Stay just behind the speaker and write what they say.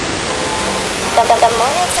Right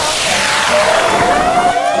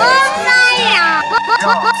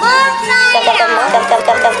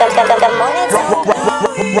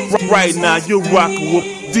now, you're rocking with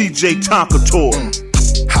DJ Tonka Toy.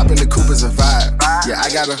 Hop in the coupe is a vibe. Yeah, I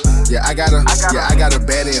got a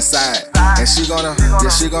baddie inside. And she gonna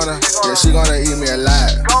eat me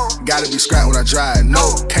alive. Gotta be scrapped when I drive.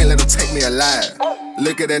 No, can't let him take me alive.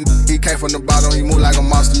 Look at that, he came from the bottom, he moved like a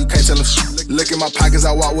monster, you can't tell him shit. Look in my pockets,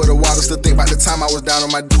 I walk with the water, still think about the time I was down on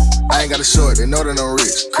my I ain't got a short, they know that I'm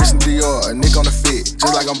rich. Christian Dior, a nick on the fit.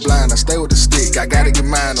 Just like I'm blind, I stay with the stick. I gotta get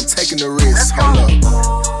mine, I'm taking the risk. Hold up.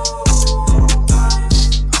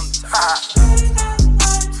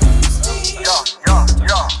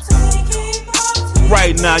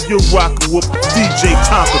 Right now, you're rocking with DJ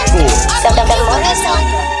Tonka Toy.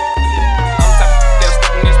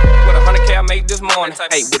 I made this morning.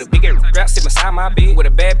 Hey, with a big rap sit beside my bed, with a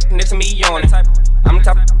bad next to me yawning. I'm the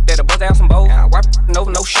type that'll bust down some bowls. I wipe no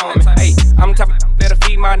showing me. Hey, I'm the type that'll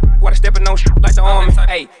feed my while they stepping on shit like the army.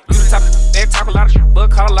 Hey, you the type that talk a lot of shit, but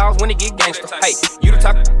call laws when it get gangster. Hey, you the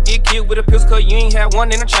type get killed with a pistol 'cause you ain't had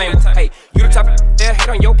one in the chamber. Hey, you the type that hate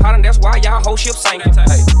on your partner, that's why y'all whole ship sinking.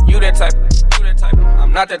 Hey, you that type.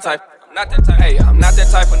 I'm not that type. Hey, I'm not that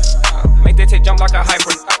type of make that tape jump like a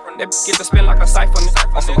hyper. That get to spin like a siphon.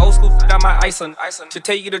 On some old school, got my ice on. To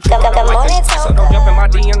tell you the truth, I don't like that. So don't jump in my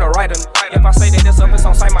DM to write it. If I say that it's up, it's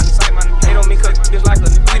on sight money. Hate on me 'cause it's like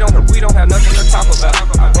we don't have nothing to talk about.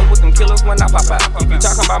 I go with them killers when I pop out. If you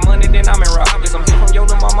talking about money, then I'm in rock. Get some hit from your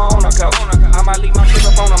little mama on the couch. I might leave my kids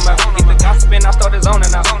up on them out. Get the gossip and I start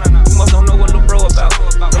zoning out. You must don't know what little bro about.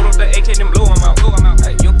 Load up the AK, then blow him out.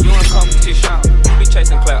 Hey, you in competition. You be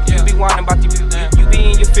chasing clout. You be whining about you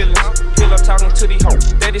be in your feelings. Feel up talking to these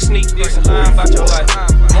hoes. That is sneak this and lying about your life.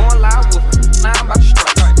 Going live with it, lying about your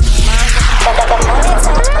strike. She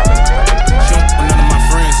don't none of my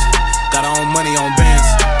friends. Got her own money on bands.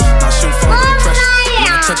 Now she don't fall under pressure.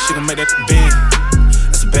 When I touch, she gon' make that bend.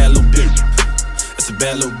 That's a bad little bitch. That's a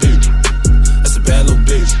bad little bitch. That's a bad little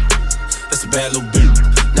bitch. That's a bad little bitch.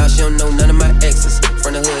 Now she don't know none of my exes.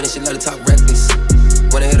 From the hood and she let her talk reckless.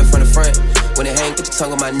 When I hit her from the front, when it hang, put your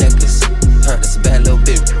tongue on my necklace. That's a bad little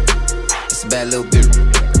bitch. That's a bad little bitch.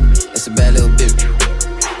 That's a bad little bitch.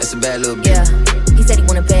 That's a bad little bitch. Yeah, he said he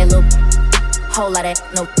want a bad little whole lot of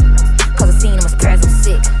no. 'Cause I seen him as prayers, I'm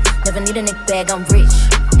sick. Never need a nigga bag, I'm rich.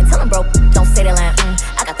 And tell him, bro, don't say that line.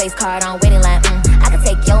 I got face card on waiting line. I can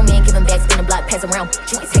take your man, give him back, spin the block, pass around.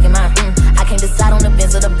 You ain't taking mine. I can't decide on the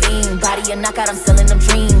Benz or the beam. Body or knockout, I'm selling them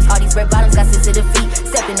dreams. All these red bottoms got sensitive feet.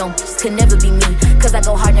 Stepping on just could never be me. 'Cause I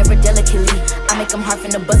go hard, never delicately. I make him hard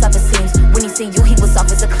from the buzz off the seams. When he seen you, he was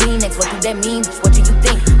off as a Kleenex. What do that mean? What do you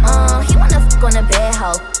think? He wanna fuck on a bad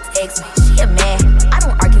hoe. Ex me, she a man. I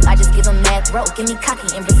don't argue, I just give him mad throat. Give me cocky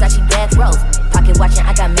in Versace bathrobe. Pocket watching,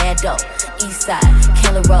 I got mad dough. East side,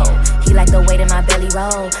 Keller Road. He like the weight in my belly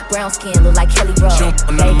roll. Brown skin look like Kelly Roll. She don't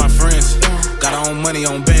none of my friends. Got her own money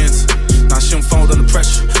on bands. Now she don't fall under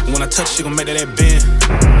pressure. When I touch, she gon' make that bend.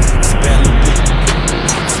 It's a bad little bitch.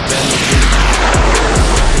 It's a bad little bitch.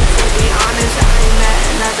 To be honest, I ain't met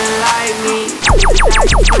nothing like me.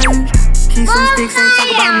 Keep some sticks and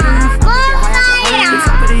talk about me. The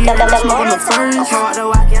top of the year, I'm smoking the ferns. Hard to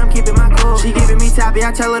walk, yeah, I'm keeping my cool. She giving me toppy,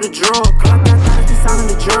 I tell her to draw. Clock that thought, it's all in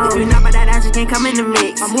the drum. If you not by that ass, you can't come in the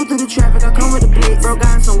mix. I move through the traffic, I come with a blitz. Bro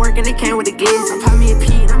got some work and it came with the gigs. I pop me a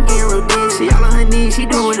P and I'm getting real big. She all on her knees, she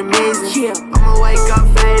doing amazing. Yeah, I'ma wake up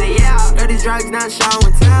faded, yeah. Girl, these drugs not show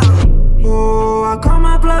and tell. Ooh, I call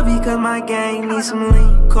my bluff because my gang needs some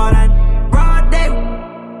lean. Call that broad day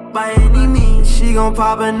by any means. She gon'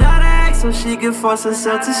 pop another X so she can force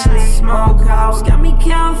herself to sleep. Smoke house got me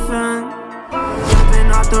counting.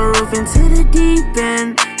 Jumping off the roof into the deep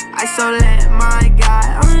end. I so let my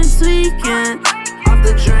guy on this weekend. Off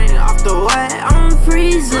the drain, off the wet, I'm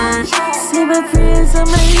freezing. See my prayers,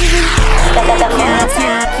 I'm leaving. Can't.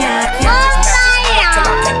 Till I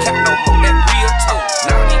can't cap no more, that real talk.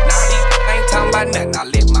 Now I ain't talking about nothing, I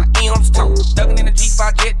let my M's talk. Thuggin' in the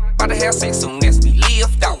G5 jet, bout to have sex soon as we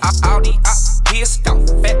lift off. All these ops pissed off,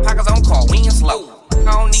 fat pockets on car, we in slow. I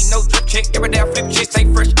don't need no drip check, every day I flip shit, stay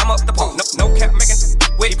fresh, I'm up the pole. No cap making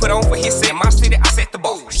what he put on for his set. In my city, I set the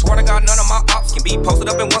bar. Swear to God, none of my ops can be posted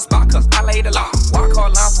up in one spot, 'cause I laid the law. Walk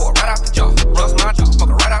hard line for it right out the jaw. Rust my jaw, smoke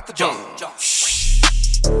it right out the jaw.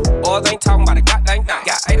 Boys ain't talking about a goddamn thing.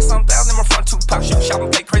 Got 80-something thousand in my front, 2 pop shit. Shop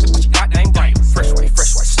and play crazy, but you goddamn brain. Fresh way,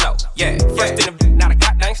 slow. Yeah, first in the not a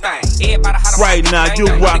goddamn thing. Everybody how to right now, you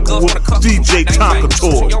rockin' with DJ Tonka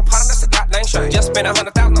Toy. Your partner, that's a goddamn shame. Just spent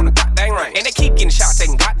 100,000 on a goddamn ring. And they keep getting shot,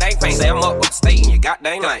 taking goddamn fame. Say I'm up with the state in your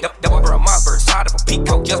goddamn lane. Double for a Mossberg, side of a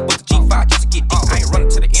peacoat. Just with the G5 just to get deep. I ain't running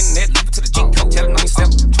to the internet, leave it to the G code. Tellin' on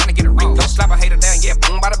yourself, trying to get a ring. Don't slap a hater.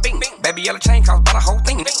 yellow chain cost about a whole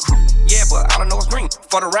thing. Yeah, but all I know is green.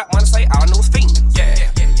 For the rap money say, all I know is fiend. Yeah.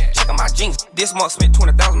 Check out my jeans. This month spent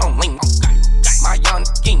 20,000 on lean. My young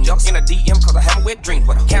king jumps in a DM cause I have a wet dream.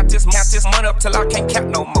 But I count this money up till I can't count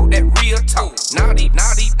no more. That real talk. Now these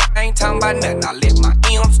ain't talking about nothing. I let my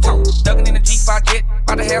M's talk. Dugging in the G5 jet,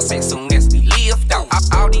 about to have sex soon as we lift off.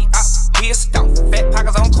 All these pissed off. Fat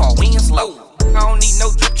pockets on car, wings low. I don't need no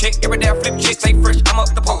drip check. Every day I flip chick, stay fresh. I'm up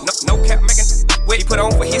the pole. No cap making what he put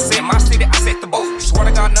on for his set. My city, I set the boat. Swear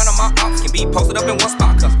to God, none of my ops can be posted up in one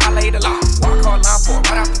spot. Cause I laid a lot. Walk hard line for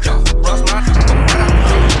right out the jump. Rush line, right out the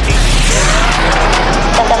jump.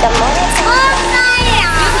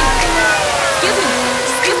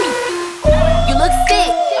 Excuse me. You look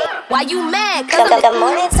sick. Why you mad? Cause the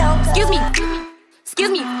morning talk. Excuse me.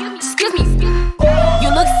 You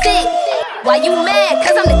look sick. Why you mad?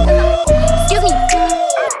 Cause I'm the. Excuse me.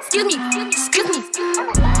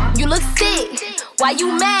 You look sick. Why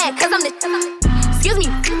you mad? Cause I'm the. Excuse me.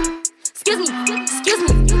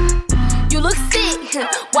 You look sick.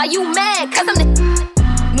 Why you mad? Cause I'm the.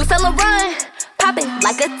 New seller run. Poppin'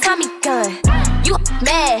 like a Tommy gun. You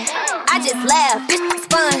mad? I just laugh. This is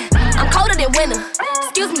fun. I'm colder than winter.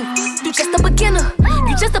 Excuse me. You just a beginner.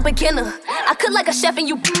 I cook like a chef and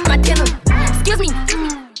you my dinner. Excuse me.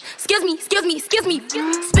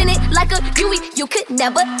 Spin it like a Yui. You could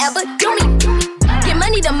never ever do me. Get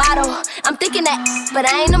money the motto. I'm thinking that, but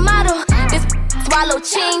I ain't a model. This swallow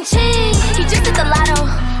ching ching. He just did the lotto.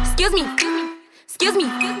 Excuse me.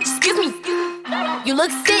 You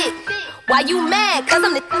look sick. Why you mad? Cause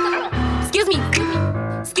I'm the. Excuse me.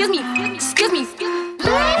 You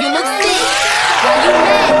look sick. Why you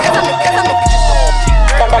mad? Cause I'm the.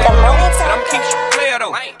 I'm keep player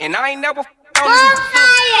though, and I ain't never on this.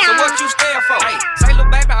 So what you stare for? Hey, say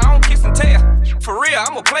little baby, I don't kiss and tell. For real,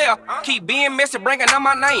 I'm a player. Keep being messy, bringing up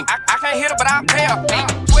my name. I can't hit her, but I pay her. Hey,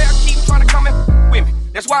 12 keep trying to come in with me.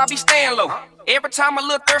 That's why I be staying low. Every time a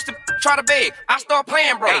little thirsty try to beg, I start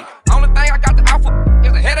playing, bro. Hey, only thing I got the outfit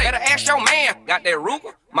is a headache. Better ask your man. Got that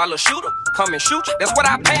Ruger, my little shooter, come and shoot you. That's what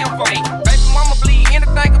I pay him for. Hey, baby mama bleed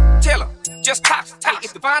anything, tell her. Just tops. Hey,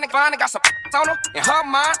 if the Vine got some on her, in her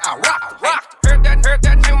mind, I rock. Heard that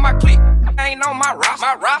name in my clique. I ain't on my rock.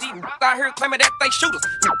 These out here claiming that they shooters.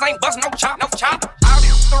 Ain't bust no chop. All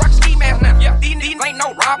these the rock ski mask now. Yeah, these ain't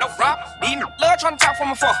no rob. These love trying to talk from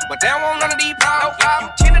afar, but they don't want none of these problems. You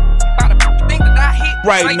tended by the thing that I hit.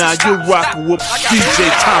 Right now, you're rocking with DJ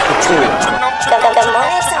Tonka Toy. The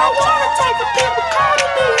morning talk.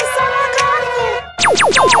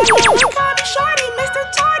 Shorty, Mr.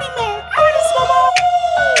 Tardy Man.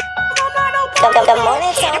 The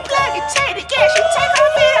morning talk. Plug and take the gas, you take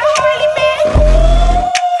off in a Harley, man.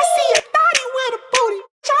 I see a body with a booty.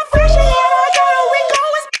 Y'all fresh ahead, I go to Rico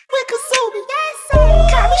with Kazooie. Yes, sir.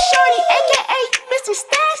 Call me Shorty, aka Mr.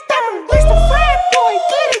 Stash Stepper. Mr. Frat Boy,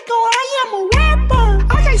 get it going, I am a rapper.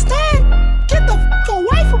 I can't stand, get the f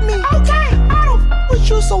away from me. Okay, I don't f with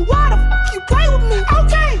you, so why the f you play with me?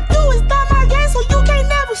 Okay, you is done my game, so you can't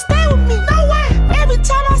never stay with me. No way, every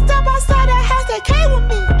time I step outside that house, they came with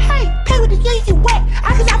me. Hey, play with the yeah, you wet.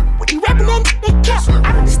 I can not with you rapping that they kept.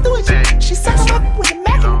 I'm in the studio, she suck him up with a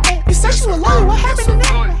Mac in the back. You said she was loyal, what happened to that?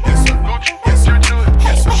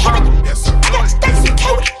 Hey, what happened to I got stacks in the K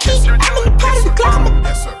with the key. I'm in the pot of the glamour.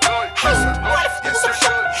 Hey, what if it was a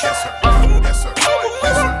shot? Hey, when we were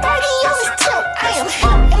 30 on this tip, I am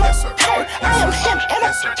him and I'm her. I am him and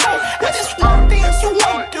I'm her. What is one thing you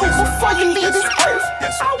wanna do before you leave this earth?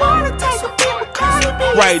 I wanna take a bit of Cardi B.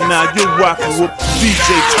 Right now, you're rocking with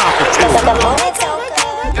DJ Tonka Toy. The morning talk.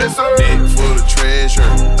 Yes, sir. Neck full of treasure,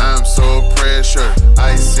 I'm so pressure.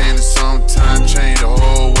 Ice in the summertime, change the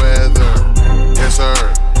whole weather. Yes, sir.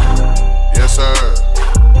 Yes, sir.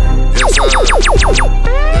 Yes, sir.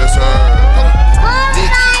 Yes, sir.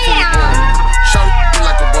 Neck keep full of ball. Shout it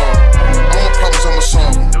like a ball. All my problems on my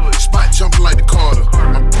song. Spot jumping like the Carter.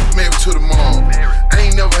 I'm married to the mall. I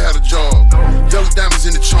ain't never had a job. Yellow diamonds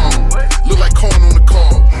in the charm. Look like corn on the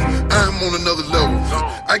cob. I'm on another level.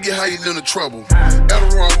 I get higher than the trouble.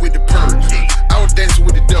 Adderall with the purge. I was dancing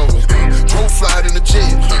with the devil. Drove fly in the jet.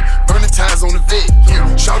 Burning ties on the vet.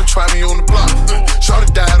 Shawty tried me on the block. Shawty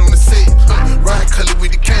died on the set. Ride color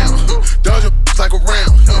with the cam. Dodge like a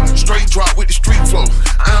round. Straight drop with the street flow.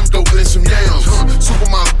 I'm dope in some yams.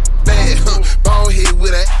 Supermodel bad. Bald head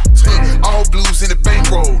with that. All blues in the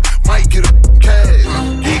bankroll. Might get a cash.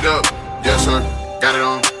 Geeked up. Yes, sir. Got it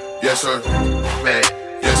on. Yes, sir. Bad.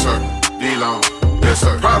 Yes, sir. D-Long. Yes,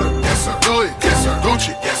 sir. Prada. Yes, sir. Do it. Yes, sir.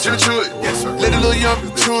 Gucci. Yes, sir. Chew it. Yes, sir. Let the little young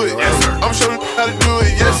chew it. Yes, sir. I'm showing how to do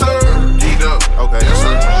it. Yes, sir. Geeked up. Okay. Yes,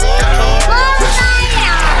 sir. Got it on. Yes, sir.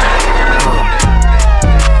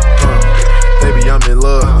 Baby, I'm in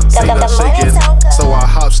love. seen her shaking, so I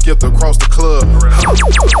hop skipped across the club. Go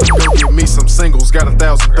get me some singles, got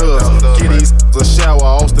 1,000 dubs. Get these a shower,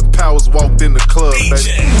 Austin Powers walked in the club,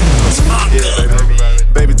 baby. Yeah, baby.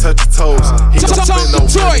 Baby, touch your toes. He don't spend no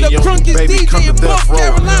money on you, baby. Come to death row.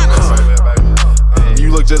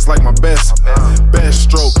 You look just like my best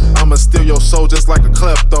stroke. I'ma steal your soul just like a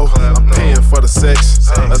klepto. I'm paying for the sex,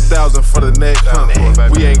 1,000 for the neck.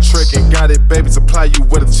 We ain't tricking, got it, baby. Supply you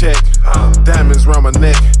with a check. Diamonds round my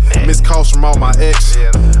neck, missed calls from all my ex.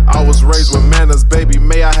 I was raised with manners, baby.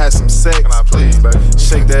 May I have some sex? Please, baby.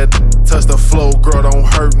 Shake that, touch the flow, girl. Don't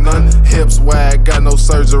hurt none. Hips wag, got no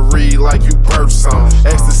surgery like you birthed some.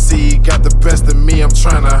 Ecstasy got the best of me. I'm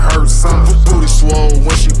trying to hurt some. Booty swole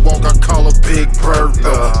when she walk, I call her Big Bird.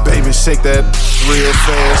 Baby, shake that real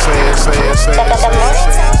fast.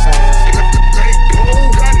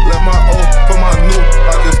 Let my O for my new,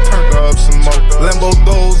 I just turned her up some more. Lambo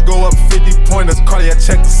those go up 50 pointers, cardiac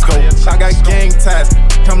check the scope. I got gang ties,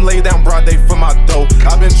 come lay down broad day for my dough.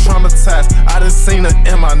 I've been traumatized, I done seen her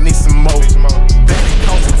M, I need some more. Baby,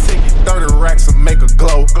 cost a ticket, 30 racks to make a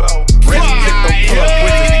glow. Ready to kick the pull up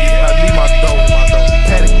with it, I need my dough.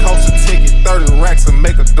 Patty cost a ticket, 30 racks to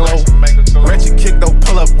make a glow. Ratchet kick though,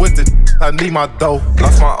 pull up with it, I need my dough.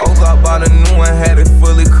 Lost my old got bought a new one, had it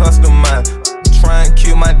fully customized. Try and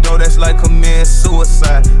kill my dough, that's like committing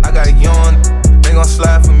suicide. I got young, they gon'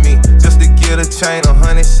 slide for me just to get a chain.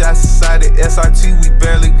 100 shots inside the SRT, we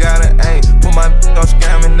barely got an aim. Put my bitch on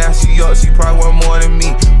scamming, now she up, she probably worth more than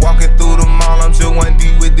me. Walking through the mall, I'm just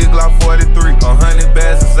 1D with the Glock 43. 100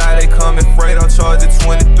 bags inside, they coming freight, I'm charging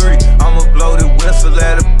 23. I'ma blow the whistle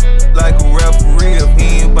at a like a referee. If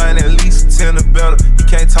he ain't buying at least 10 or better, he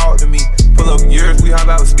can't talk to me. Pull up years, we hop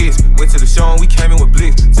out with sticks. Went to the show and we came in with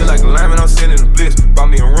blitz. Just like a lineman, I'm sitting in the blitz. Bought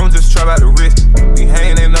me a room, just trap out the wrist. We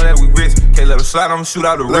hang, they know that we rich. Can't let her slide, I'ma shoot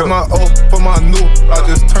out the rip. Let my O for my new, I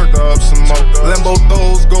just turned her up some more. Lambo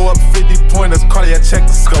those go up 50 pointers, cardiac check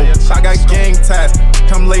the scope. I got gang ties,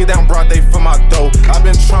 come lay down broad day for my dough. I've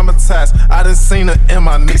been traumatized, I done seen her M,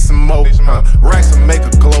 I need some more. Racks and make a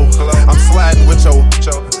glow. I'm sliding with your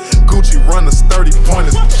Gucci runners, 30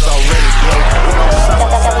 pointers, it's already glow.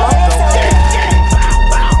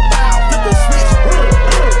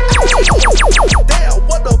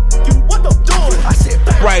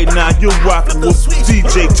 Right now, you're rocking with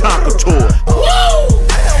DJ Tonka Toy.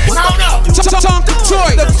 Tonka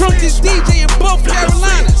Toy, the drunkest DJ in both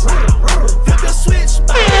Carolinas. Flip the switch.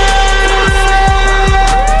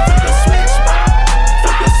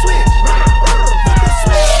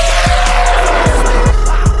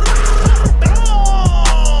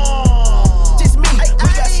 Just me. We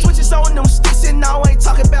got switches on them sticks, and now I ain't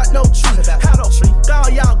talking about no tree. How don't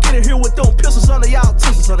God y'all get in here with them pistols under y'all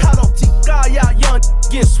teeth? How don't God y'all young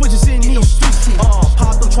get switches in these streets?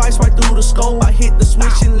 Pop them twice right through the scope. I hit the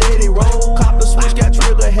switch and let it roll. Cop the switch, got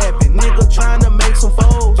trigger happy. Nigga trying to make some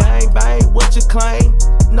foes. Bang bang, what you claim?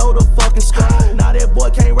 Know the fucking score. Now that boy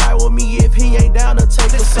can't ride with me if he ain't down to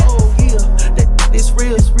take the soul. Yeah, that is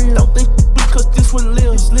real. Don't think because this one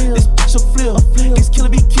lives. This bitch a flip. This killer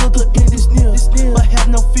be killed, the end is near. But have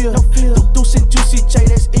no fear. Deuce and Juicy J,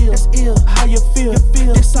 that's ill. How you feel?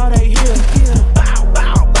 This all they hear. Bow,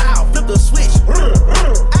 bow, bow. Flip the switch.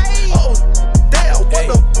 Oh, damn,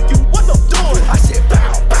 what the doing? I said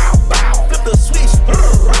bow, bow, bow. Flip the switch.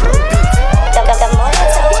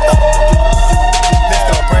 That's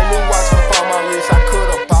the brand new watch from my wrist. I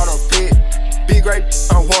could've bought a fit. Big grape,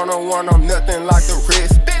 I'm one-on-one, I'm nothing like the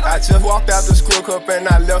rest. I just walked out the screw cup and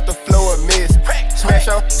I left the floor a miss. Smash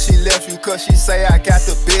her, she left you cause she say I got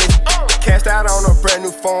the bitch. Cashed out on a brand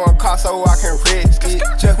new foreign car so I can risk it.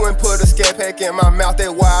 Just went put a scat pack in my mouth,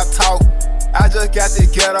 that why I talk. I just got the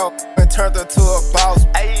ghetto and turned her to a boss.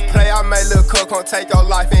 Play, I made lil' cook, gon' take your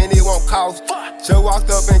life and it won't cost. Just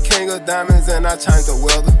walked up in King of Diamonds and I changed the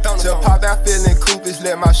weather. Just popped out feeling coopish,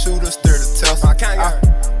 let my shooter stir the Tesla.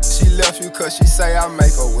 She left you cause she say I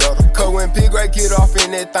make her welder. Cause when Big Ray get off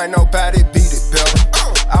in that thing, nobody beat it better.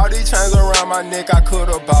 All these chains around my neck, I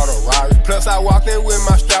could've bought a Rari. Plus I walked in with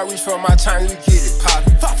my strap, reach for my chain, we get it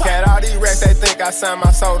poppin'. Got all these racks, they think I signed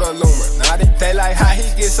my soul to Illuminati. They like how he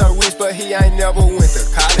get so rich, but he ain't never went to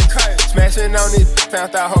college. Smashing on it,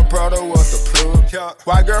 found out her brother was the plug.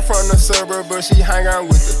 White girl from the suburb, but she hang out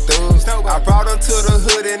with the thugs. I brought her to the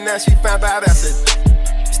hood and now she found out I said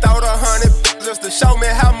stole 100 just to show me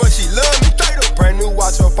how much she loved me. Brand new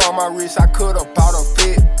watch up on my wrist, I could've bought a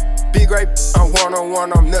fit. Big grape, I'm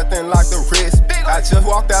one-on-one, I'm nothing like the rest. I just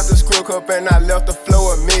walked out the screw cup and I left the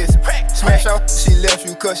floor a miss. Smash her, she left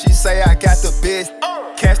you cause she say I got the best.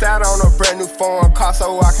 Cashed out on a brand new foreign car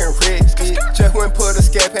so I can risk it. Just went put a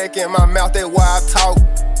scat pack in my mouth, that why I talk.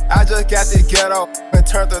 I just got the ghetto and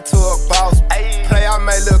turned her to a boss. Play, I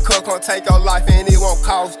made Lil' Cook gon' take your life and it won't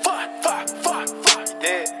cost. Fuck.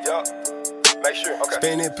 Dead, yup. Make sure, okay.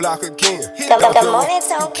 Spin that block again.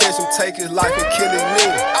 Catch him, take his life and kill his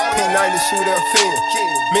men. P90 shoot up fin.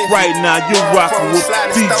 Right now, you're rocking with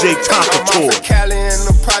DJ Tonka Toy. Cali in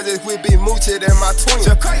the project, we be moochie than my twin.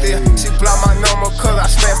 She block my number cause I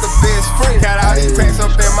smashed the best friend. Got all these packs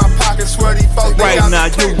up in my pocket, swear these folks. Right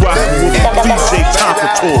now, you're rocking with DJ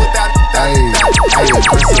Tonka Toy. Hey,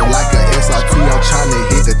 aggressive like a SRT, I'm tryna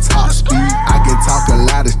hit the top speed. I can talk a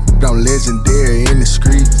lot of shit, I'm legendary in the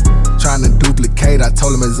streets. Tryna duplicate, I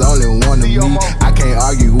told him it's only one of me. I can't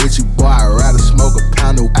argue with you, boy, I'd rather smoke a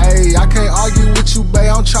pound of. Hey, I can't argue with you,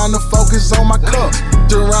 babe, I'm tryna focus on my cup.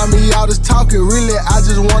 Around me, all this talking, really, I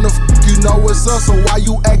just wanna you know what's up. So why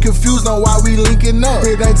you act confused on why we linking up?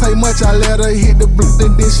 It ain't take much, I let her hit the blue,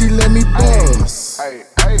 and then she let me pass.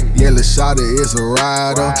 Yeah, Lil' Shawty is a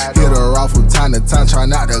rider. Hit her off from time to time, try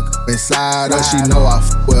not to inside her. She know I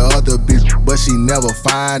with other bitch, but she never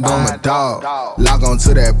find on my dog. Lock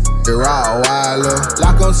onto that Rottweiler.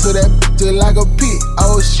 Lock onto that just like a pit.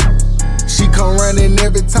 Oh shit. She come running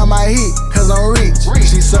every time I hit, cause I'm rich.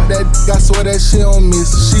 She suck that dick, I swear that she don't miss.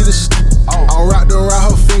 She the shit. I'm wrapped around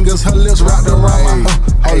her fingers, her lips wrapped around my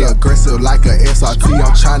Hold aggressive like a SRT,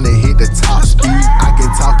 I'm tryna hit the top speed. I can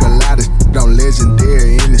talk a lot of shit, I'm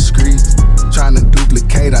legendary in the streets. Tryna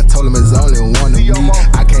duplicate, I told him it's only one of me.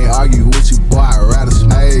 I can't argue with you, boy, I'd rather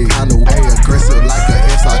smash. Kinda way aggressive like a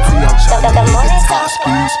SRT, I'm tryna hit the top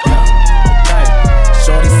speed.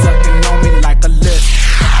 Shorty sucking on me like a list.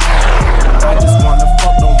 I just wanna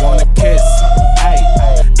fuck, don't wanna kiss. Ay,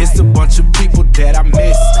 it's a bunch of people that I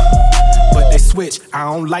miss, but they switch, I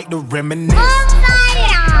don't like to reminisce.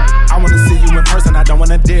 I wanna see you in person, I don't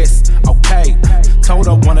wanna diss. Okay, told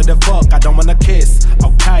her wanted to fuck, I don't wanna kiss.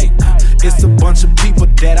 Okay, it's a bunch of people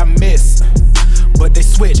that I miss, but they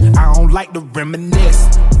switch, I don't like to reminisce.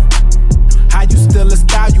 How you still a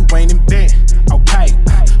style, you ain't invent. Okay,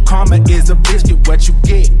 karma is a bitch, get what you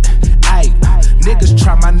get. Ay, niggas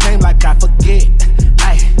try my name like I forget.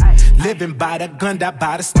 Ay, living by the gun, die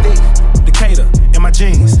by the stick. Decatur in my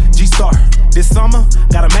jeans, G-Star. This summer,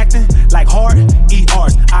 got 'em acting like hard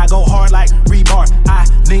ERs. I go hard like rebar. I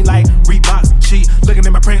lean like Reeboks. She looking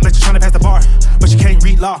at my print like she's trying to pass the bar, but she can't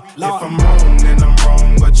read law. If I'm wrong, then I'm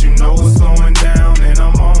wrong, but you know what's going down. And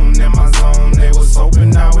I'm on in my zone. They was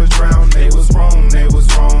hoping I was drowned. They was wrong,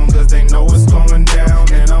 cause they know what's going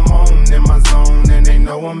down. And I'm on in my zone, and they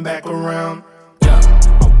know I'm back around. Yeah,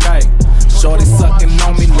 okay. Shorty sucking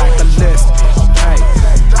on me like a list. Okay,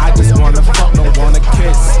 I just wanna fuck, don't wanna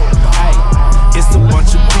kiss. Hey, it's a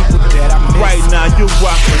bunch of people that I miss. Right now, you're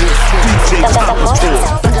rocking with DJ Tonka Toy.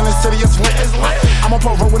 Back in the city, it's lit. I'm on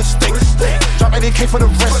parole with a stick. Drop 80K for the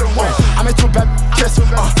rest. I'm in two back kiss.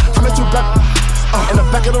 I'm in two back. In the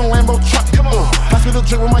back of the Lambo truck. Pass me the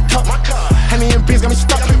drink with my cup. Henny and beans got me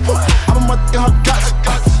stuck. I'm a mother in her guts.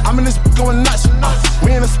 I'm in this going nuts.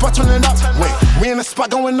 We in the spot turning up. Wait, we in the spot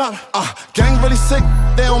going up. Gang really sick.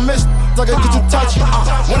 They don't miss. I can get you touch.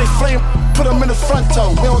 When they flame, put them in the front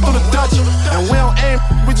toe. We don't do the Dutch. And we don't aim.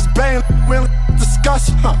 We just bang. We don't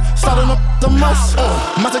discuss. Starting up the must.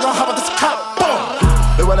 Must go hop out this cop.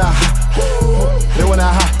 They went out high. They went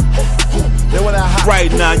out high. They went out high.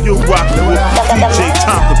 Right now, you're rocking with DJ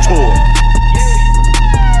Tonka Toy.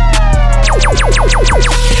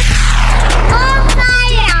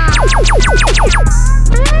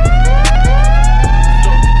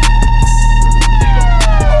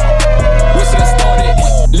 Where should I start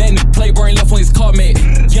it? Letting the play brain left on his car mat.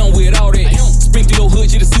 Young with all that. Spring through your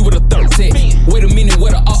hood, you to see what the third at. Wait a minute,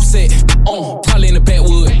 where the offset? Probably in the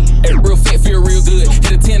backwood. Real fat, feel real good.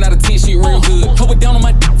 Hit a 10 out of 10, shit real good. Hold it down on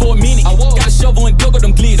my dick for a minute. Got a shovel and dug up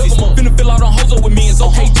them glizzies. Finna fill out on hoes with me. It's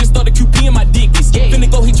okay, just started QP in my dickies. Finna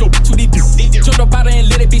go hit your bitch with these dicks. Jumped up out and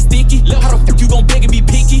let it be sticky. How the fuck you gon' beg and be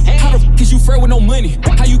picky? How the fuck is you frail with no money?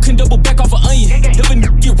 How you can double back off an onion? If a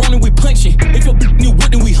nigga get running, we punching. If your bitch need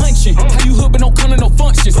wood, then we hunching. How you hood but no cunning, no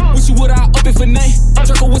functions? Wish you would, I up it for name.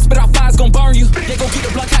 Jerk a whisper out fire's gon' burn you. They gon' get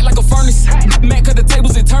the block hot like a furnace. Mac cut the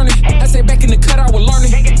tables and turning. I say back in the cut, I was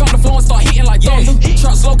learning. Found the floor and start hitting like thunder.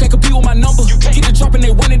 Truck slow, can't compete with my number. Get the drop and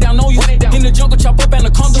they run it down on you. In the jungle, chop up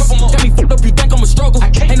anacondas. Got me fucked up, you think I'm a struggle.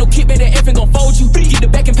 Ain't no kickback, that F ain't gon' fold you. Get the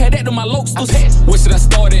back and pad that to my locals. Where should I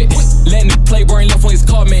start at? Letting the play brain left on his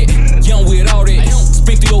car mat. Young with all that.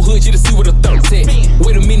 Spin through your hood, you to see what the third at.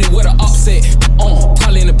 Wait a minute, where the offset?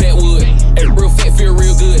 Probably in the backwood. Real fat, feel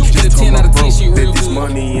real good. Hit a 10 out of 10, shit real good.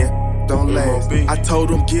 Money in, don't last. I told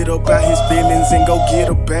him get up out his feelings and go get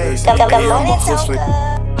a bag. Hey, I'm a hustler.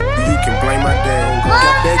 You can blame my dad.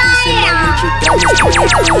 Got baggies in my Richard Diamonds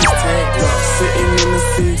playing for his tag. Sitting in the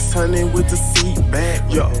 600 with the seat back.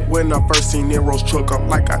 Yeah, when I first seen Nero's truck, I'm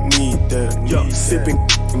like, I need that. Yeah, sipping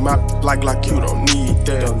my like you don't need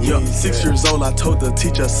that. Yeah, 6 years old, I told the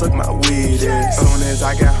teacher suck my weed ass. Soon as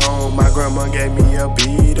I got home, my grandma gave me a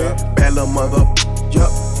beater. Bad little mother,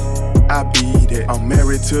 yup. I beat it. I'm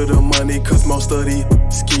married to the money, cause most of these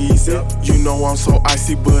skis. You know I'm so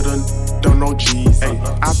icy, but don't know G's.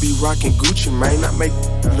 I be rocking Gucci, man, I make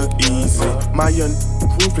it look easy. My young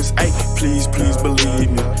ruthless, please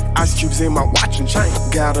believe me. Ice cubes in my watch and chain,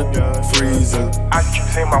 got a freezer. Ice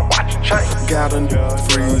cubes in my watch and chain, got a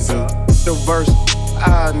freezer. The verse,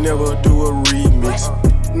 I never do a remix.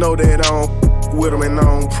 Know that I don't with them and I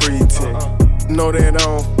don't pretend. Know that I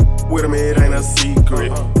don't with them, it ain't a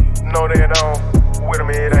secret. Know that on with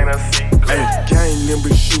me, it ain't a secret. Hey, gang them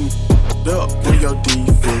be shooting up for your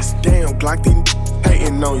defense. Damn, Glock, they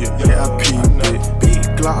hating on you. Yeah, I peeped it. Big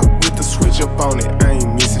Glock with the switch up on it. I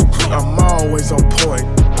ain't missing. I'm always on point.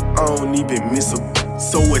 I don't even miss a.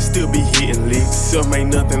 So it still be hitting licks. Self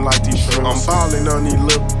ain't nothing like these shrimps. I'm ballin' on these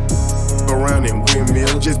little around in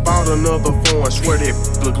windmill. Just bought another phone. Swear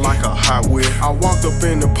that look like a Hot Wheel. I walked up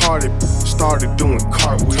in the party, started doing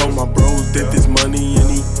cartwheels. Told my bros that this money and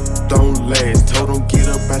he don't last. Told them get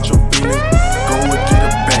up at your feelings, go and get a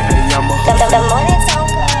bag. Hey, I'm a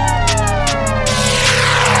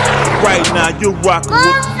Right now you're rocking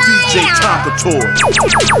with DJ Tonka Toy.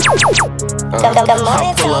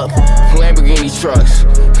 I pull up Lamborghini trucks,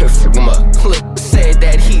 fuck him up. Look, said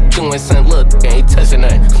that he doing something, look, ain't touching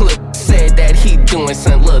nothing. Look, said that he doing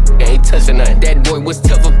something, look, ain't touching nothing. That boy was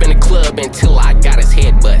tough up in the club until I got his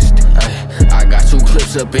head bust. I got 2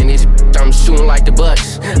 clips up in his I'm shooting like the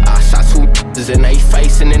Bucks. I shot 2 in they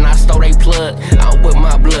face and then I stole they plug. I'm with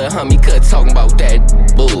my blood, homie, cut talking about that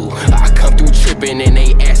boo. I come through tripping and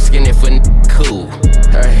they asking if a cool.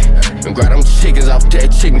 Hey, and grab them chickens off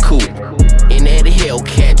that chicken coop. In that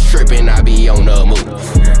Hellcat tripping, I be on the move.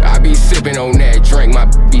 I be sipping on that drink, my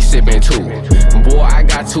be sipping too. Boy, I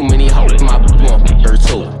got too many hoes, my want her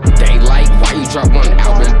too. They like, why you drop one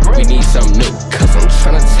album? We need something new. Cause I'm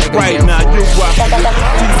tryna take right now, you're rocking with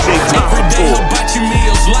DJ Tonka Toy. Hibachi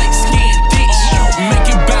meals, light skin, thick, make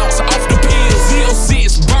it bounce off the pills.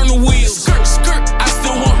 Z06, burn the wheels. Skirt, skirt, I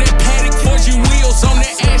still want that paddock, 4G wheels on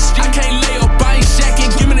that ass. I can't lay up, I ain't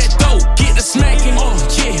shacking. Give me that dope, get the smacking.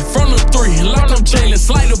 Yeah, from the 3, like I'm Jalen,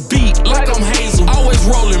 slide a beat, like I'm Hazel. Always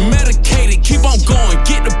rolling, medicated, keep on going,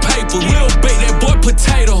 get the paper. Lil bake that boy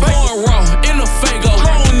potato, born raw in the Fago.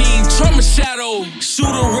 I don't need trauma shadow.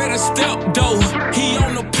 Shooter ready to step though, he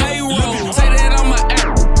on the payroll. Say that I'm a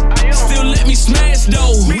act, still let me smash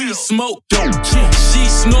though. We smoke dope, she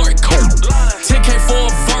snort coke. 10K for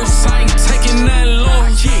a verse, I ain't taking nothing low.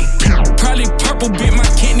 Probably purple bit my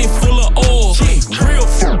kidney full of oil. Real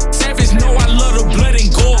savage, know I love the blood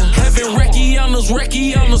and gore. Having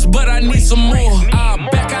Reckianos, but I need some more. I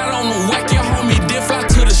back out on the whack, your homie did fly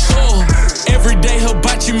to the shore. Everyday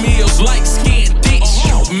hibachi meals, light skin, thick,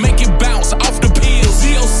 make it bounce off the pills.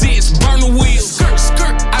 Z06, burn the wheels. Skirt,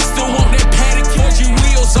 skirt, I still want that paddock, 4G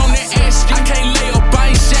wheels on that ass. I can't lay up, I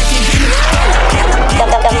ain't shacking. Give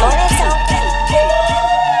me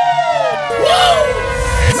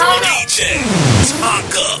DJ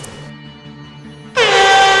Tonka.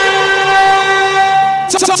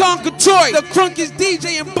 Tonka Toy, the crunkiest DJ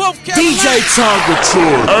in both Carolina. DJ Tonka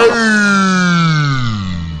Toy. Hey.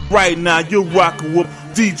 Right now you're rocking with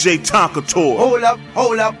DJ Tonka Toy. Hold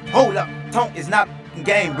up. Tonk is not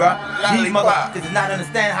game, bruh. These motherfuckers do not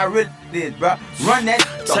understand how real it is, bruh. Run that.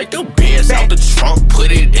 Take the beers out the trunk,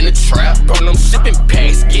 put it in the trap. Burn them sipping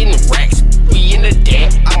packs, getting racks. We in the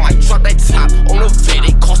deck. I might drop that top on the vet.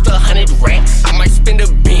 It cost 100 racks. I might spend a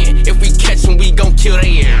bin. If we catch them, we gon' kill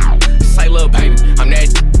they air. Say, little baby, I'm that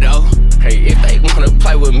though. Hey, if they wanna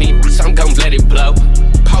play with me, I'm gon' let it blow.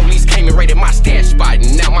 Police came and raided my stash spot,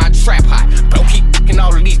 and now my trap hot. Bro, keep f***ing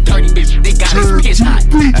all of these dirty bitches, they got us pitch hot.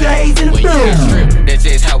 When you get stripped, that's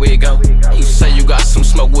just how it go. You say you got some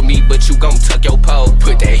smoke with me, but you gon' tuck your pole.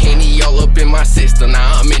 Put that Henny all up in my system,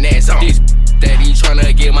 now I'm in that zone. This daddy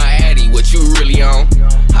tryna get my addy, what you really on?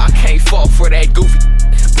 I can't fall for that goofy.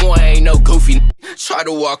 Boy, I ain't no goofy. Try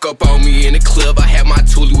to walk up on me in the club, I had my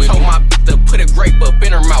toolie with me. Told my to put a grape up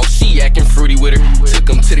in her mouth, she acting fruity with her. Took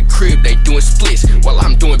them to the crib, they doing splits while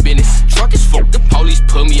I'm doing business. Drunk as fuck, the police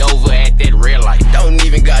put me over at that red light. Don't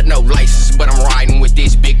even got no license, but I'm riding with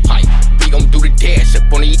this big pipe. We gon' do the dash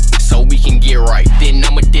up on the so we can get right. Then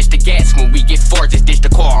I'ma dish the gas when we get far, just dish the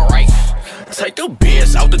car, right? Take the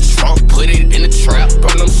beers out the trunk, put it in the trap.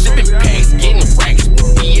 Burn them sipping packs, getting racks.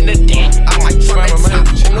 Be in the den, I might drop that top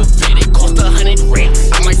on the vet. It cost 100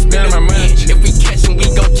 racks. I might spend a man. If we catch them, we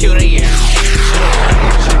gon' kill they ass.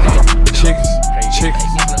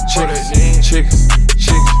 chickens, chickens,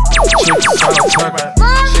 chickens, chickens, all I'm talking about.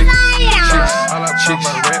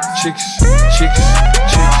 Chickens,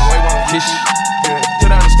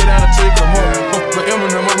 stay down and take them home. But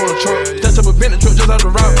Eminem, I'm on the truck. Touch up a Bentley truck just out the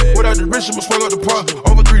route. Without the rich, I'ma swing up the park.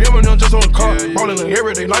 Over 3 Eminem just on the car. Ballin' in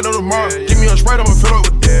every day, light on the mark. Give me a Sprite, I'ma fill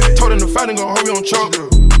up with told him the fight ain't gon' hold me on chalk.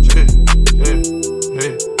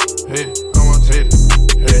 Hey, I want to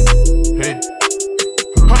hey.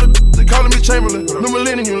 They calling me Chamberlain. New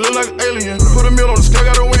millennium, you look like an alien. Put a meal on the scale,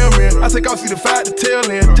 got a wham in. I take off, see the fight, the tail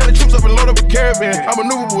end. Tell the troops up and load up a caravan. I'm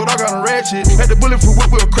maneuverable, I got a ratchet. Had the bullet for whip,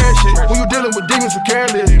 we'll crash it. When you dealing with demons who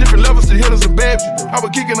careless, different levels to healers and bad. I was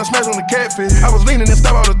kicking and smash on the catfish. I was leaning and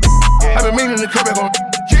stop out the I been meaning to come back on.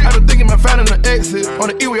 I been thinking about finding an exit. On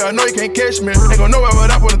the E-way, I know you can't catch me. Ain't gon' know where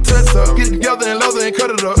I wanna touch up. Get it together and leather and cut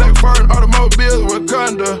it up. Like foreign automobiles with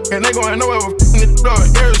Wakanda. And they gon' know where we're f***ing it up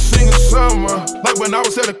every single summer. Like when I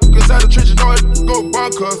was selling inside the trenches, know it go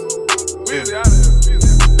bonkers. Yeah.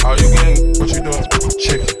 All you getting, what you doing?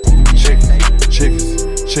 Chicken, chickens.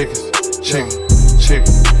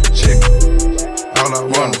 All I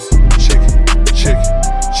want is chickens.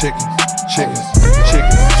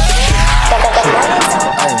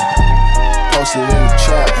 Ay, posted in the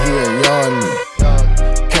trap, he a young nigga.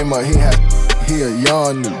 Came up, he a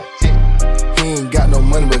young nigga. He ain't got no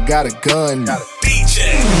money but got a gun. He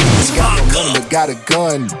got no money but got a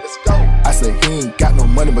gun. I said he ain't got no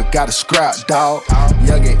money but got a scrap, dawg.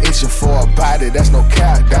 Young and itching for a body, that's no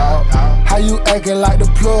cap, dawg. How you acting like the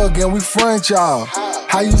plug and we front y'all?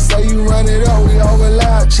 How you say you run it up, we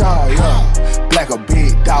overlap y'all, yeah. Black a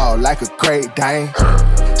big dog like a Great Dane.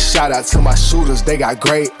 Shout out to my shooters, they got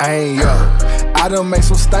great aim, yeah. I done made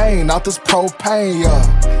some stain off this propane, yeah.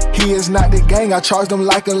 He is not the gang, I charged him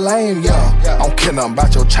like a lame, yeah. I don't care nothing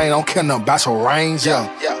about your chain, I don't care nothing about your range, yeah.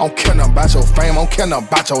 I don't care nothing about your fame, I don't care nothing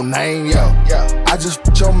about your name, yeah. I just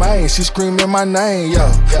put your main, she screaming my name,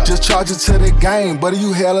 yeah. Just charge it to the game, buddy,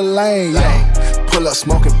 you hella lame, yeah. Pull up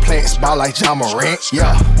smoking plants, ball like John Morant,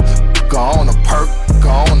 yeah. Go on a perk, go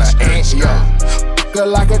on a ant, yeah. Her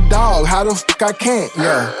like a dog, how the fuck I can't,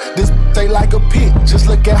 yeah. This they like a pig, just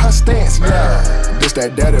look at her stance, yeah. This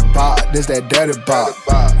that dirty bop,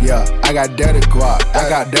 yeah. I got dirty guap,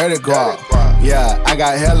 yeah. I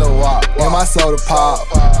got hella wop in my soda pop,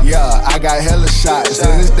 yeah. I got hella shots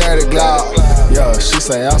in this dirty glock, yeah. She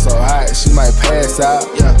say I'm so hot, she might pass out,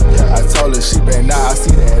 yeah. I told her she better not, I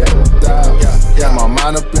see that, yeah. My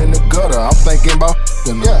mind up in the gutter, I'm thinking about her.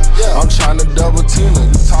 I'm trying to double team her,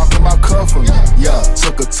 you talking about cuffing me, yeah.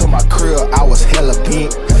 Took her to my crib, I was hella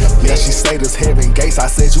bent. Yeah, she say this heaven gates, I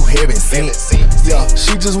said you heaven sent. Yeah,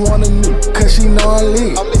 she just wanna new, cause she know I'm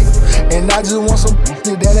lit. And I just want some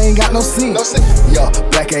that ain't got no sense. Yeah,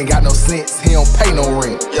 black ain't got no sense, he don't pay no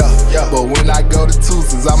rent. But when I go to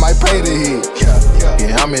Tuesdays, I might pay the hit.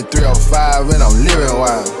 Yeah, I'm in 305 and I'm living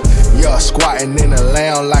wild. Yeah, squatting in the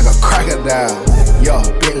lounge like a crocodile. Yeah,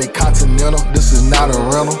 Bentley Continental, this is not a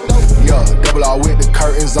rental. Yeah, double R with the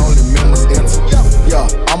curtains, only members enter. Yeah,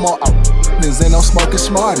 I'm on this ain't no smoking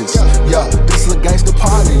smarties. Yeah, this is a gangster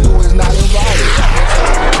party, you is not invited.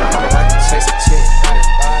 I can chase a chick.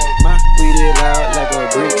 My weed is loud like a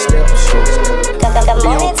brick step show. Be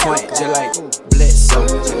on point just like Bledsoe.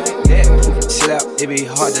 That slap, it be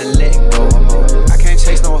hard to let go. I can't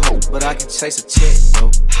chase no hoe, but I can chase a chick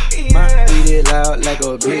though. My weed is loud like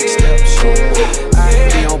a big step show. I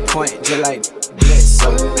be on point just like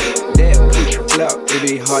Bledsoe. That slap, it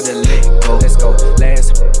be hard to let go. Let's go.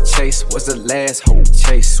 Last chase was the last hoe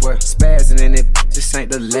chase. Swear spazzing in it, this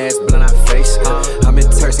ain't the last blunt I face. I'm in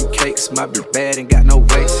Turks and Cakes, my bitch bad and got no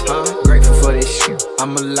waist. Grateful for this shit,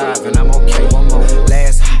 I'm alive and I'm okay. One more.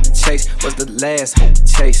 Last chase was the last hoe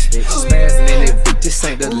chase. Spazzing in it, this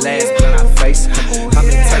ain't the last blunt I face. I'm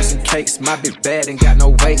in Turks and Cakes, my bitch bad and got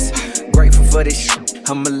no waist. Grateful for this shit,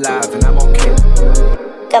 I'm alive and I'm okay.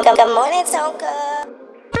 Good morning, Tonka.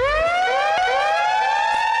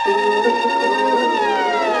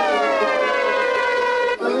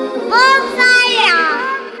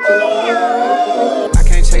 I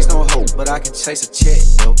can't chase no hoe, but I can chase a check,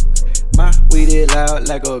 though. My weed is loud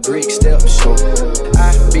like a Greek step show.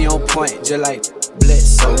 I be on point just like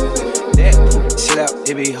Bledsoe. That slap,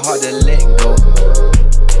 it be hard to let go.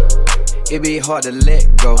 It be hard to let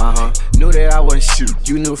go. Knew that I wouldn't shoot,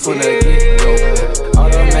 you knew from the get-go.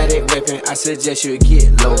 Automatic weapon, I suggest you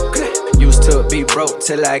get low. Used to be broke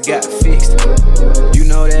till I got fixed. You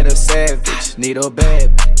know that a savage need a bad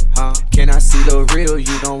Can I see the real?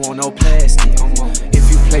 You don't want no plastic.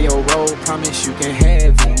 If you play your role, promise you can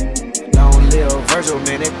have it. Long live Virgil,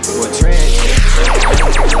 man, that was tragic.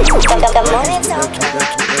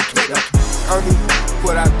 I do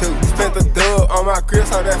what I do. Spent the dub on my my grill,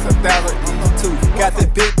 so that's 1,000 each too. Got the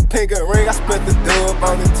big pink ring, I spent the dub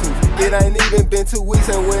on it too. It ain't even been 2 weeks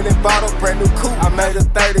and went and bought a brand new coupe. I made a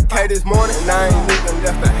 30K this morning, and I ain't even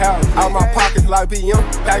left the house. All my pockets like BM,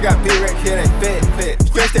 I got big red kid, they fat.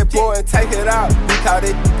 Stretch that boy and take it out, we call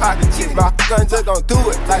it pocket chick. My gun just gon' do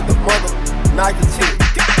it like the mother Nike chick.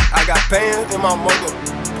 I got bands in my mother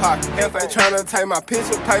pocket. If they tryna take my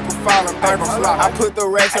picture, paper falling, paper flop. I put the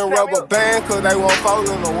racks in rubber band, cause they won't fall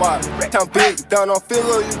in the water. I'm big, done on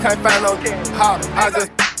filler, you can't find no hotter. I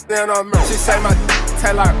just stand on me. She say my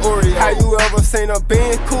taste like Oreo. How you ever seen a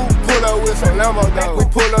Benz coupe? Pull up with some Lambo though. We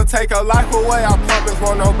pull up, take a life away, I promise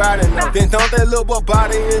won't nobody know. Then dump that little boy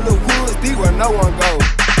body in the woods, deep where no one goes.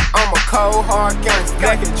 I'm a cold, hard gangster,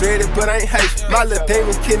 black and dreaded, but ain't Haitian. My little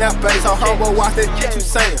demons kidnap base, so humble, watch that shit you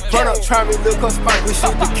saying. Run up, try me, look up, spank. We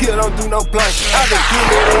shoot the kill, don't do no blank. I been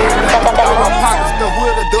getting it in, all my pockets, the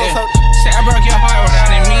wheel, the door, so. Say I broke your heart when I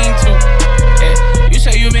didn't mean to. Yeah. You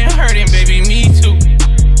say you been hurting, baby, me too.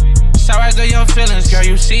 So I got your feelings, girl,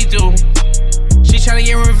 you see through. She tryna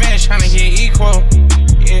get revenge, tryna get equal.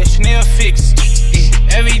 Yeah, Chanel fix,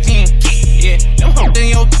 yeah, everything. Yeah, them hoes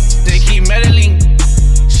in your they keep meddling.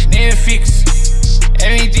 Chanel fix,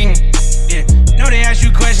 everything. Yeah, know they ask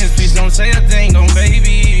you questions, please don't say a thing, oh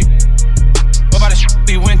baby. What about the shit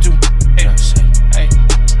we went through? Hey,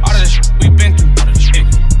 all the shit we been through.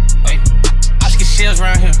 Hey, I get shells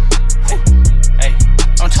around here. Hey,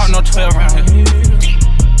 don't talk no 12 around here.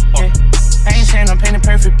 I ain't saying I'm painting a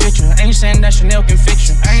perfect picture. I ain't saying that Chanel can fix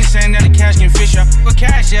you. I ain't saying that the cash can fix you. But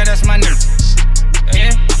cash, yeah, that's my nigga.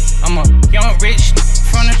 Yeah, I'm a young rich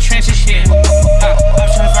from the trenches, shit. I'm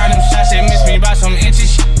tryna find them shots that miss me by some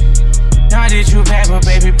inches, shit. Now I did you bad, but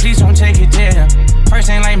baby, please don't take it there. First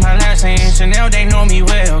ain't like my last name. Chanel, they know me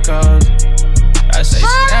well, cause I say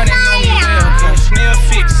Chanel, they know me well, cause Chanel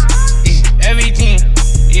fix, yeah, everything.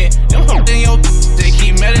 Yeah, them hoes in your they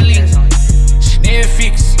keep meddling. Chanel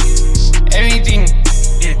fix, everything.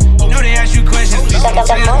 Yeah, know they ask you questions, please don't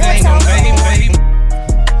say a thing, oh baby.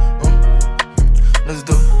 Let's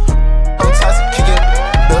do it. I'm tossing, kicking,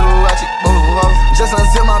 better watch it, just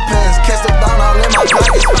unzip my pants, catch the down all in my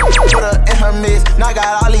pockets. Put her in her mix, now I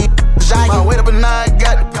got all these jogging. Wait up and now I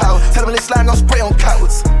got the power. Tell them this slime gon' spray on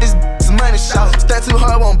cowards. This is money shot. Stand too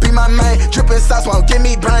hard, won't be my main. Drippin' sauce won't give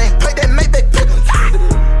me brain. Play that make that pickle.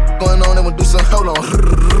 Going on, then we'll do some hold on.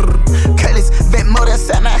 Cutlass, vent mode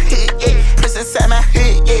inside my head, yeah. Press inside my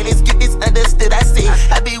head, yeah. Let's get this understood. I see,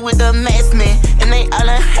 I be with the mass man, and they all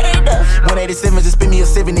unheard of. 187 just spin me a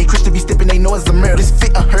 70. Christian be stepping, they know it's a murder. This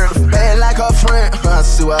fit unheard of. Bad like her friend, I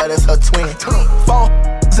swear that's her twin. Phone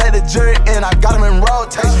at the jury, and I got them in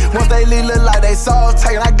rotation. Once they leave, look like they saw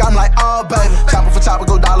taken. I got them like, oh baby. Chopper for chopper,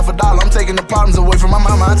 go dollar for dollar. I'm taking the problems away from my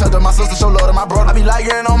mama. I told her my sister, show love to my brother. I be like,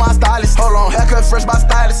 getting on my stylist. Hold on, haircut fresh by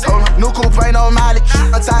stylist. Hold on, new coupe ain't no mileage.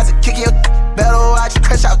 Unties it, kick your better watch you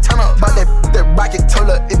crash out, turn up. But that rocket told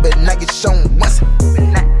her it better not get shown once.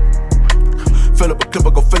 Fill up a clipper,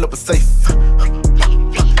 go fill up a safe.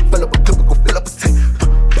 Fill up a clipper, go fill up a safe.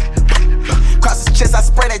 Cross his chest, I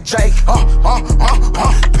spray that Drake.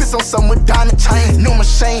 Piss on something with diamond chains. New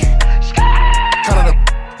machine. Count of the,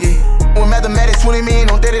 yeah. With mathematics, 20 million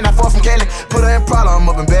on that, not far from Cali. Put her in problem, I'm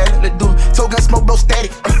up in bed. Let's do it. Toe gun smoke, blow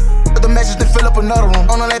static. The message, then fill up another room.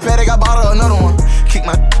 On that paddock, I bought her another one. Kick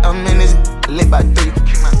my, I'm in this, lit by 3.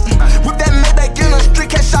 Whip that Maybach in the street,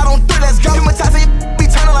 catch shot on 3, let's go. Hypnotize it, be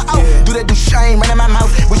turning her out. Do that, do shame, running my mouth.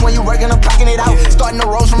 Which one you working, I'm clocking it out. Starting the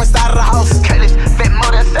rolls from inside of the house. Cutlass, vent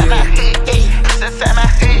mode inside my head, yeah. Press inside my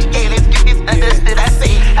head, yeah. Let's get this understood, I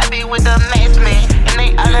say. I be with the mass man, and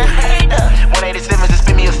they all unheard of. 187 just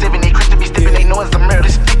spin me a 70. Christian be stepping, they know it's a murder.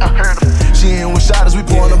 This fit unheard of. She ain't with shotters, we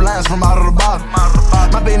pouring them lines from out of the bottle.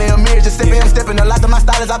 My baby in a mirror, just sipping, I'm stepping. A lot of my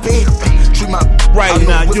style is I pay. Treat my right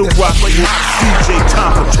now, you rockin' with DJ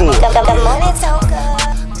Tonka Toy.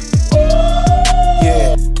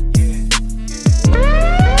 Yeah,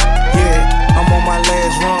 I'm on my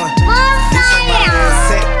last run. This ain't my last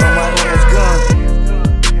set, on my last gun.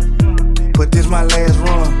 But this my last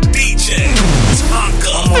run. DJ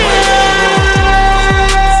Tonka. I'm on my last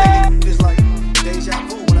run. It's like deja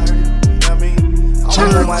vu when I heard it. You know what I mean? I'm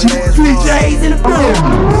on my last run. DJs in the building.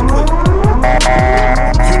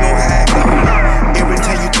 You know how it go. Every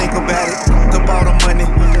time you think about it, think about the money,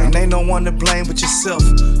 and ain't no one to blame but yourself.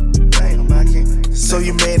 So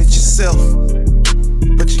you mad at yourself,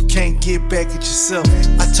 but you can't get back at yourself.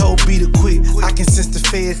 I told B to quit, I can sense the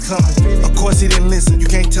feds coming. Of course he didn't listen, you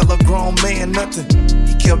can't tell a grown man nothing.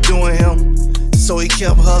 He kept doing him, so he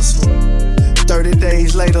kept hustling. 30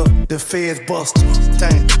 days later, the feds busted.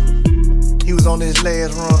 Dang, he was on his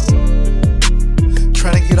last run.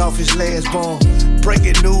 trying to get off his last bone.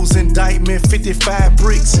 Breaking news, indictment, 55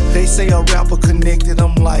 bricks. They say a rapper connected,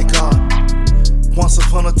 I'm like, once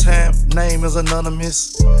upon a time, name is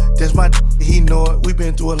anonymous. That's my he know it, we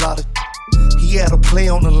been through a lot of. He had a play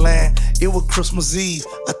on the line, it was Christmas Eve.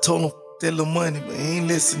 I told him that little money, but he ain't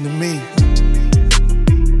listen to me.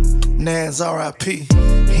 Nan's R.I.P.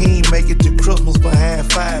 He ain't make it to Christmas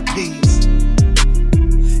behind 5 P's.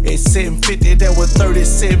 At 750, that was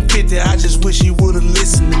 3750. I just wish he would've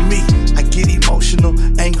listened to me. I get emotional,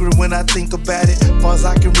 angry when I think about it. Far as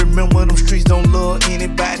I can remember, them streets don't love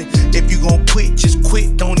anybody. If you gon' quit, just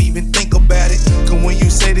quit, don't even think about it. Cause when you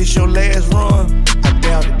say this your last run, I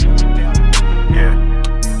doubt it. Yeah.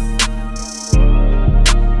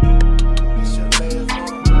 It's your last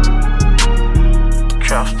run.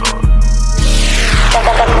 Trap story.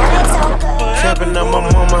 Trapping at my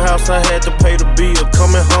mama's house, I had to pay the bill.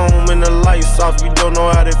 Coming home and the lights off, you don't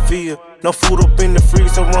know how that feel. No food up in the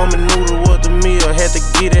freezer, ramen noodle was the meal. Had to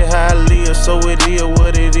get it how I live, so it is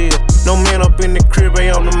what it is. No man up in the crib,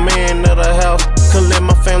 I'm the man of the house. Couldn't let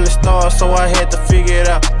my family starve, so I had to figure it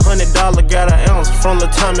out. $100 got an ounce from the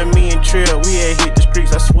time and me and Trill. We had hit the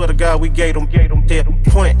streets, I swear to God, we gave them dead.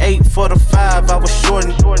 0.8 for the 5, I was short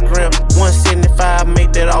and gram. 175,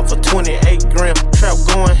 made that off of 28 gram. Trap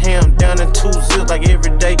going ham, down in 2 zips like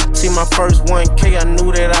every day. See my first 1K, I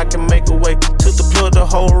knew that I could make a way. Took the plug, the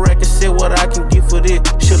whole record, said what I can get for this.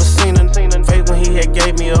 Should've seen him face when he had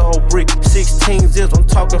gave me a whole brick. 16 zips, I'm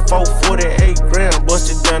talking 448 grams.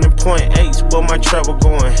 Busted down in 0.8s, but my trap was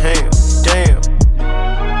going ham. Damn.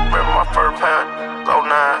 Remember my first pound, 09,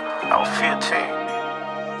 I was 15.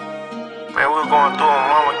 Man, we was going through it,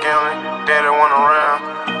 mama gambling, daddy went around.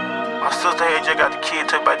 My sister had just got the kid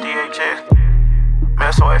took by DHS.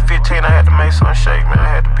 Man, so at 15 I had to make something shake, man, I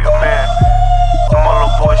had to be a man. Some other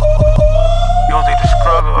little boys, you was either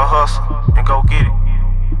struggle or hustle, and go get it.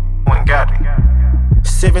 Went and got it.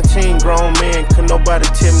 17 grown men, could nobody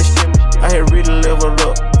tell me shit. I had really leveled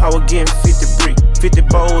up, I was getting 50 bricks.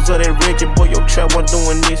 50 bowls of that Reggie, boy, your trap wasn't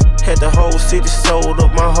doing this. Had the whole city sold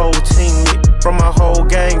up, my whole team lit. From my whole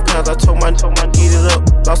gang pounds, I told my get it up.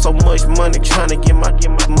 Lost so much money trying to get my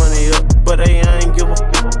money up. But I ain't give a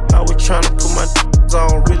fuck, I was trying to put my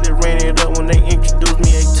on. Really ran it up when they introduced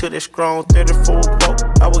me to that strong 34 boat.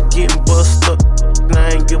 I was getting bust up, and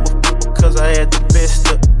I ain't give a fuck cause I had the best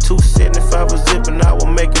up. 275 was zipping, I was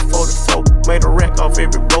making 44. Made a rack off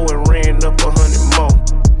every blow and ran up 100 more.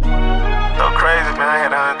 So crazy, man, I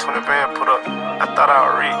had 120 band put up. I thought I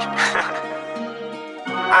was rich.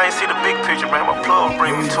 I ain't see the big picture, man. My plug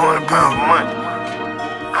bring me 200 pounds a month.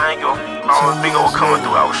 I ain't go all the big old coming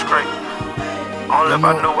through, I was straight. Only if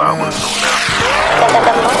I knew what I was doing now.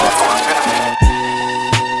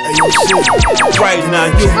 Hey, yo, shit. Right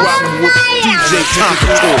now, you're rocking with DJ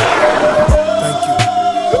Tonka Toy. Thank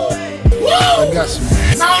you. I got some.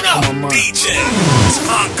 No, DJ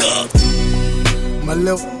Tonka. My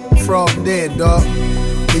little frog dead, dog.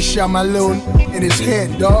 They shot my little in his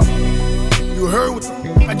head, dog. You heard what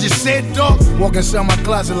I just said, dog? Walk inside my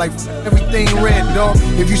closet like everything red, dog.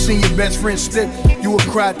 If you seen your best friend slip, you would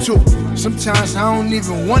cry too. Sometimes I don't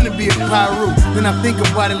even want to be a pyro. Then I think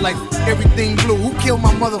about it like everything blue. Who killed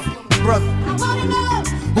my motherfucking brother?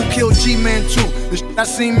 Who killed G-Man too? The shit I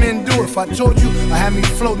seen men do. If I told you, I had me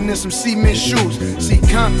floating in some cement shoes. See,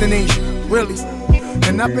 Compton ain't really.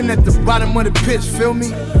 And I've been at the bottom of the pits, feel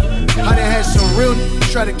me? I done had some real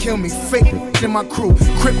try to kill me, fake in my crew.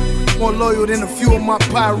 Crip more loyal than a few of my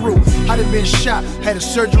pyro. I done been shot, had a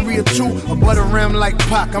surgery or two. A butter ram like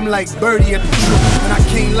Pac, I'm like Birdie at the truth. And I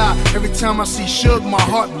can't lie, every time I see Suge, my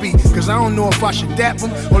heart beat. Cause I don't know if I should dap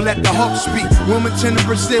him or let the Hawk speak. Wilmington to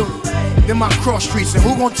Brazil, then my cross streets. And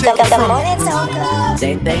who gon' take it from me?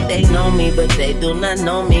 They know me, but they do not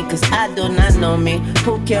know me. Cause I do not know me.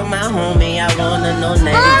 Who killed my homie? I wanna know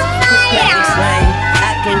names. Who can explain? I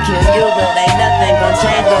can kill you, but ain't nothing gon'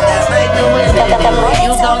 change. But I might do it anyway.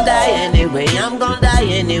 You gon' die anyway, I'm gon' die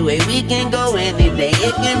anyway. We can go any day,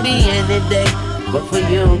 it can be any day. But for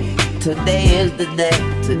you, today is the day.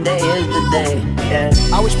 Today is the day,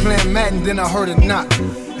 yeah. I was playing Madden, then I heard a knock.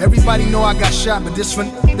 Everybody know I got shot, but this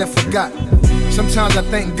one that forgot. Sometimes I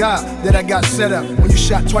thank God that I got set up. When you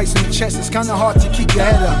shot twice in the chest, it's kinda hard to keep your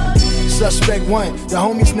head up. Suspect 1, the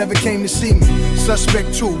homies never came to see me.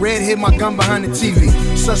 Suspect 2, red hid my gun behind the TV.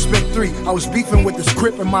 Suspect 3, I was beefing with this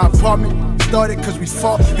crip in my apartment. Started cause we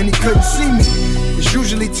fought and he couldn't see me. It's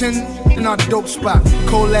usually 10 in our dope spot.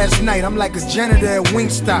 Cold last night, I'm like a janitor at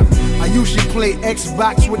Wingstop. I usually play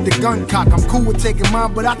Xbox with the gun cock. I'm cool with taking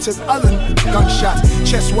mine, but I took other gunshots.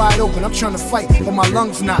 Chest wide open, I'm trying to fight, but my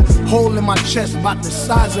lungs not. Hole in my chest, about the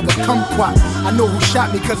size of a kumquat. I know who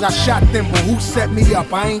shot me cause I shot them, but who set me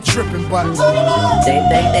up? I ain't tripping, but They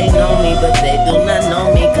know me, but they do not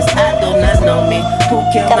know me, cause I do not know me. Who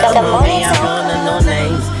killed my homie? I wanna know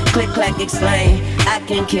names. Click, clack, explain. I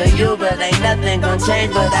can kill you, but ain't nothing gon'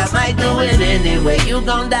 change. But I might do it anyway. You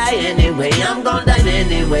gon' die anyway. I'm gon' die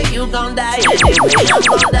anyway. You gon' die anyway. I'm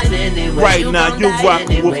gon' die anyway. Right now, you're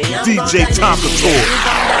rocking with DJ Tonka Toy. You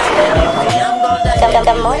gon' die anyway. I'm gon' die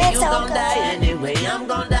anyway. You gon' die anyway.